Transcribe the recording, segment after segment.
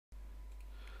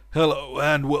Hello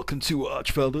and welcome to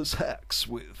Archfelder's Hacks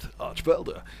with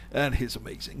Archfelder and his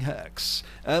amazing hacks.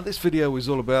 And this video is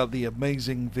all about the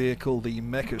amazing vehicle, the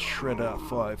mechashredder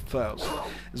 5000.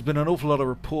 There's been an awful lot of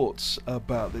reports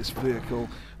about this vehicle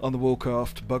on the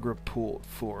Warcraft bug report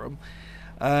forum,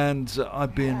 and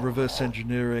I've been reverse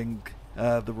engineering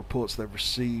the reports they've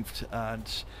received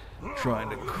and trying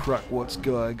to crack what's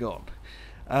going on.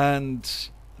 And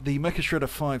the mechashredder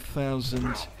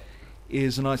 5000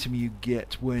 is an item you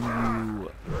get when you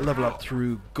level up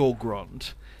through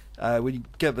Gorgrond. When you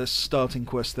get the starting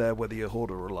quest there, whether you're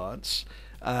Horde or Alliance,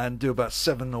 and do about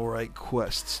 7 or 8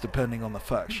 quests depending on the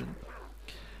faction.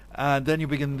 And then you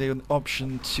begin the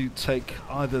option to take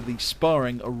either the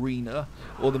sparring arena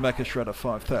or the mechashredder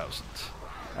 5000.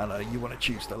 And you want to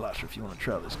choose the latter if you want to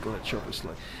try this glitch,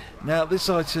 obviously. Now this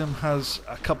item has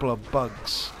a couple of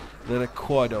bugs that are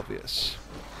quite obvious.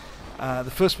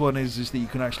 The first one is that you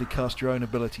can actually cast your own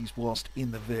abilities whilst in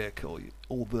the vehicle.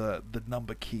 All the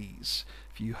number keys,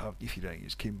 if you don't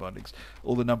use key bindings,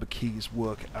 all the number keys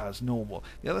work as normal.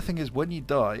 The other thing is when you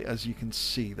die, as you can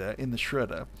see there in the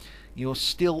shredder, you're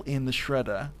still in the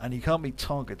shredder and you can't be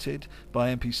targeted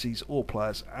by NPCs or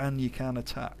players, and you can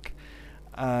attack.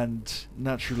 And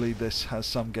naturally this has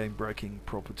some game breaking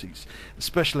properties,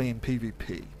 especially in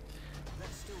PvP.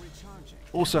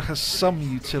 Also has some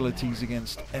utilities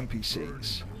against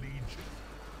NPCs.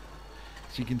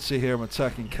 So you can see here I'm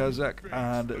attacking Kazakh,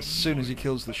 and as soon as he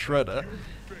kills the shredder,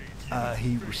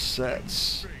 he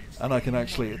resets and I can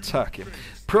actually attack him.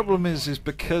 Problem is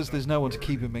because there's no one to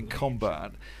keep him in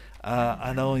combat,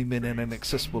 and I'm in an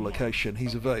inaccessible location,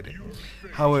 he's evading.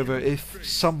 However, if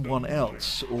someone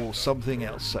else or something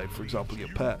else, say for example your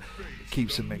pet,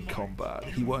 keeps him in combat,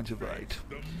 he won't evade.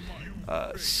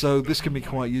 So this can be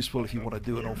quite useful if you want to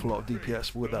do an awful lot of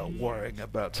DPS without worrying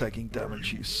about taking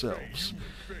damage yourselves.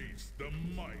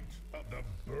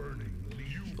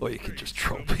 Or you can just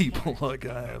troll people like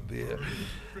I am here.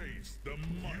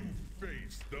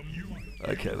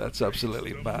 Okay, that's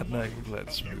absolutely a bad name.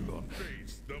 Let's move on.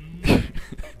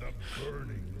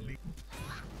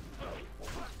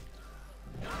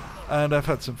 And I've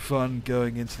had some fun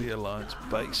going into the Alliance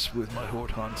base with my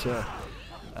Horde Hunter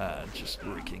and just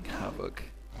wreaking havoc.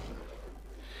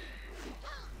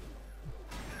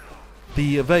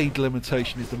 The evade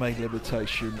limitation is the main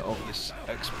limitation of this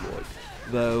exploit,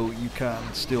 though you can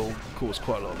still cause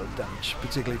quite a lot of damage,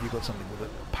 particularly if you've got something with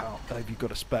if you've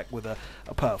got a spec with a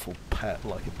powerful pet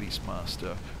like a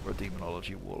Beastmaster or a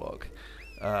Demonology Warlock.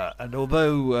 And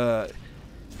although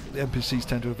the NPCs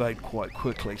tend to evade quite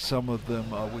quickly, some of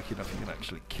them are weak enough you can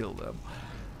actually kill them.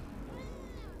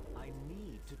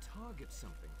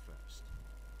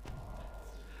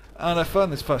 And I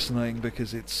find this fascinating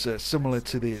because it's similar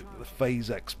to the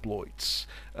phase exploits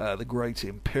the great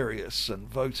Imperius and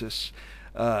Votus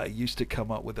used to come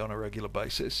up with on a regular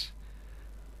basis.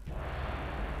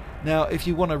 Now if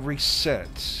you want to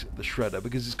reset the shredder,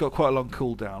 because it's got quite a long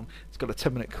cooldown, it's got a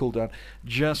 10-minute cooldown,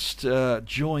 just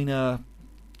join a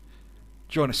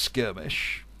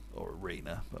skirmish or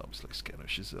arena, but obviously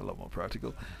skirmish is a lot more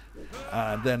practical,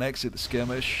 and then exit the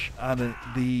skirmish and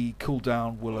the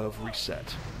cooldown will have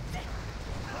reset.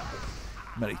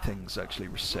 Many things actually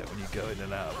reset when you go in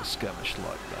and out of a skirmish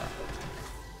like that.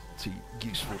 It's a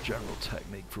useful general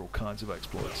technique for all kinds of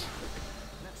exploits.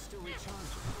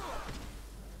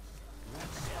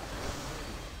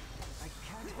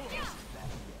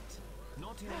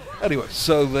 Anyway,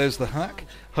 so there's the hack.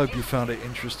 Hope you found it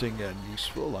interesting and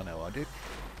useful. I know I did.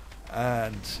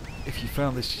 And if you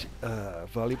found this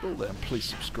valuable, then please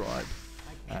subscribe.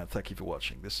 And thank you for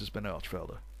watching. This has been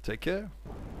Archfelder. Take care.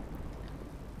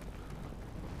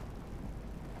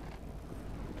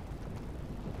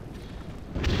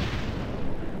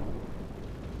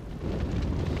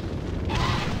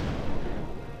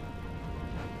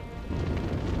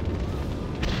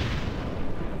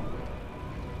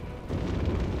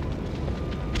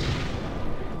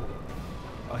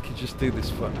 I could just do this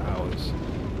for hours.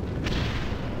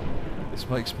 This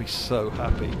makes me so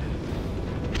happy.